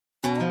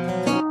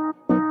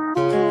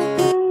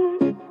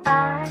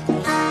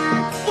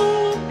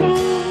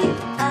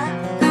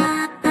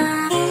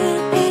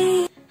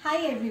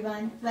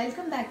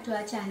back to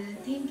our channel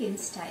Think in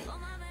Style.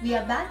 We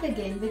are back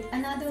again with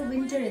another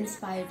winter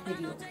inspired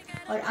video.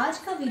 और आज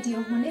का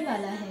video होने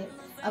वाला है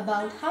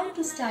about how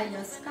to style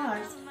your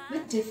scarves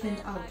with different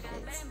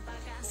outfits.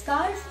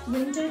 Scarf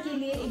winter के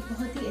लिए एक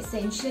बहुत ही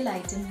essential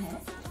item है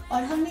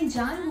और हमने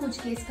जानबूझ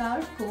के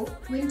scarf को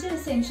winter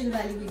essential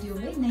वाली वीडियो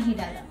में नहीं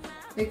डाला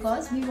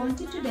because we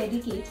wanted to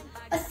dedicate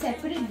a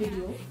separate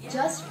video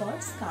just for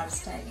scarf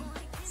styling.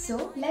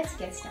 So let's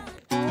get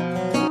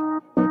started.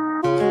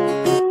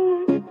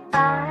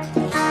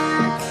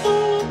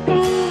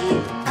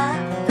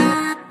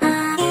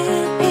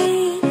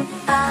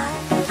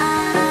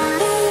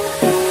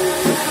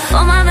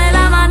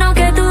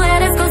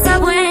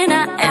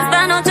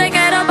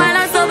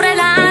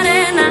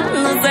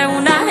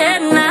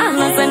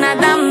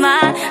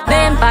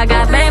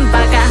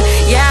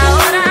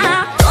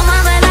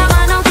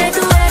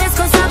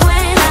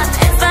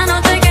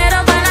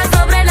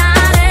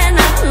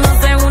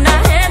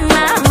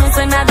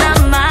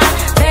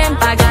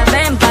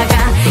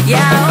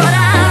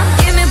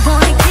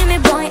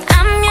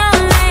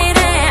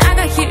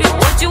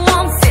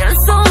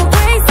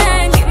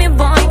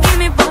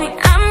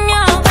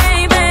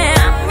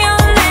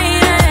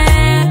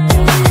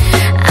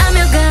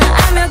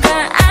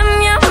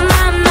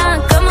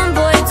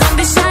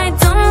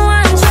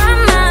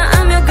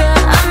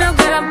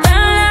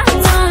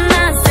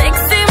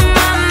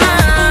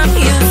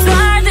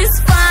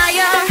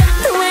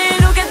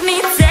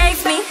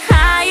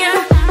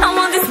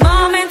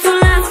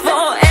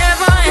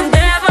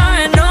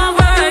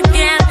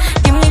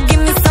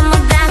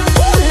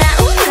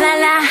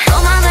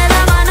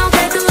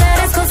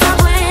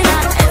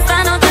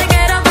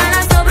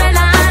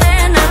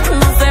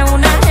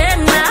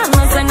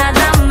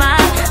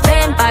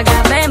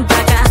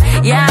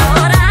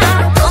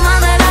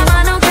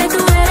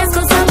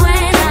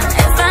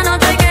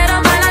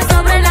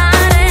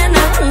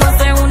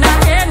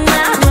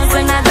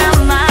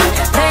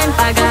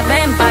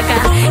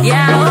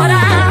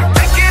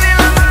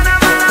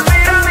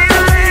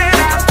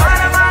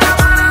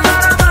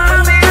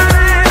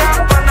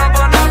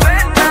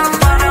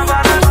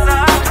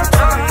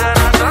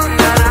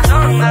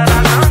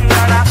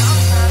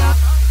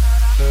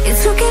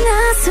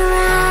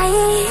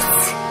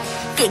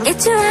 Can't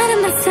get you out of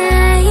my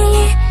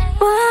sight.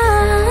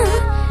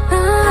 Whoa,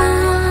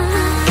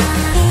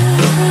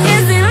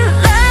 Is it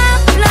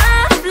love,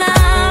 love,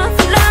 love,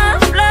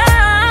 love,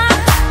 love?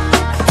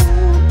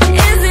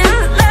 Is it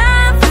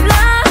love,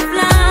 love,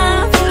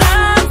 love,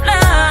 love,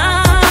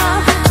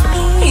 love?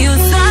 You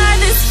start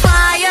this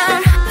fire.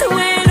 The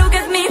way you look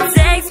at me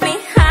takes me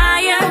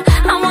higher.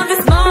 I want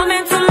this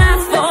moment to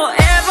last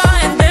forever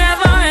and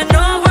ever and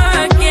over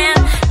again.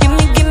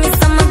 Give me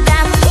some of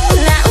that.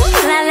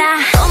 Ooh la la.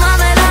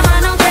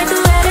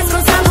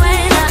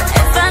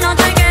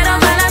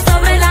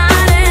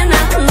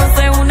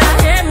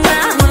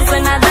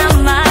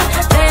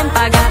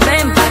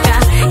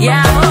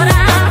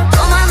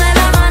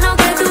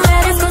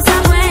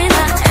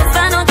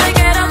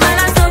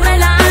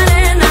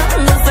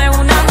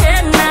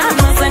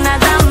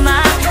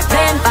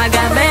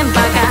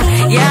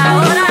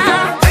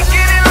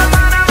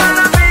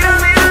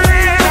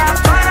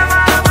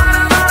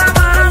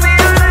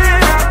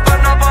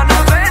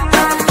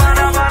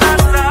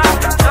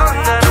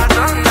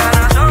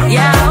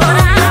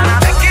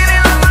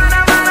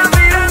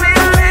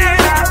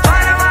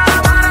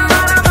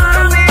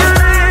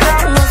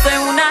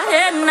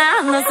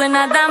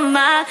 Nada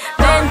más,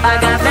 ven pa'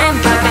 acá,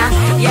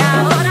 y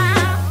ahora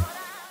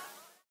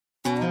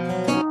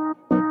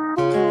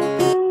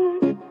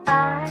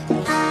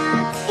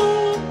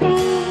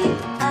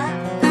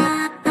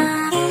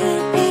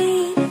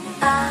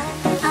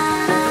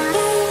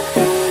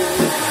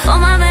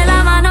tómame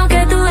la mano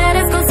que tú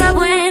eres cosa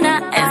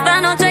buena.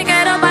 Esta noche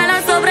quiero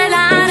bailar sobre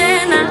la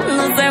arena.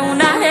 No sé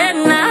una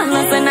ajena,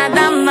 no sé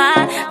nada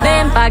más.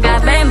 Ven pa'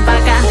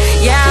 acá,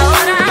 y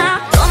ahora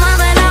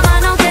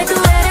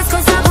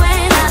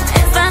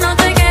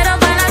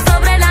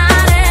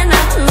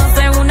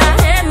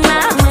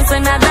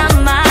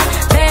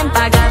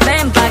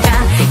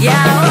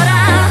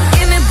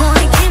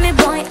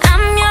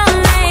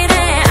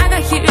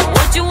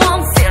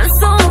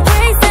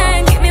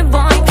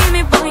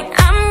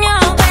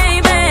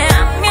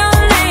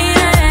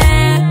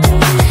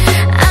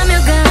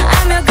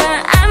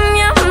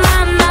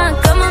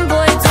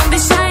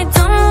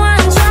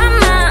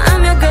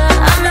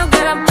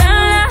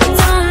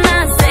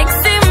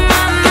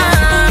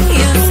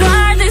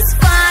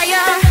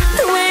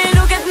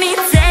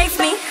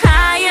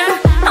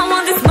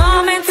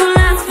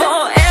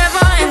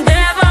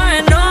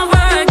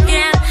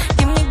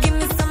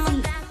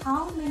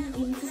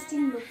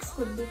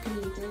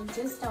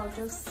just out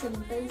of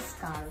simple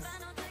scarves.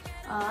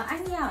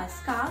 And yeah,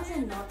 scarves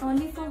are not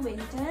only for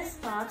winter.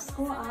 Scarves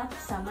को आप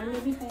summer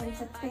में भी पहन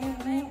सकते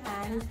हैं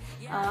and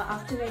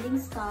after wearing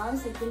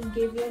scarves it will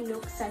give your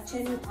look such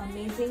an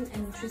amazing,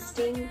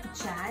 interesting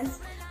jazz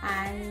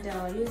and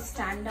you'll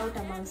stand out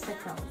amongst the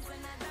crowd.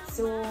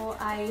 So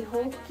I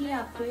hope कि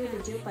आपको ये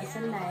वीडियो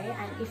पसंद आए,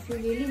 and if you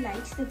really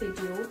like the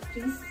video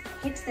please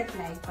hit that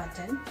like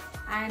button,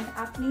 and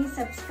आपने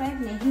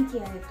subscribe नहीं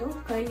किया है तो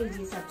कर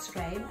लीजिए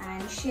subscribe,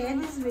 and share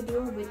this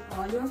video with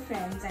all your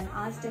friends and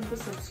ask them to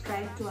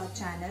subscribe to our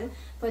channel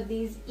for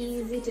these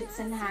easy tips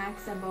and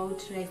hacks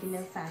about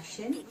regular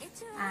fashion,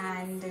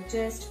 and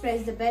just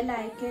press the bell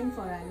icon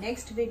for our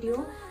next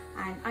video,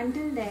 and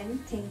until then,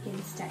 think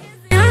in style.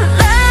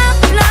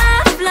 Love,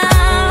 love,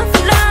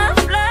 love, love.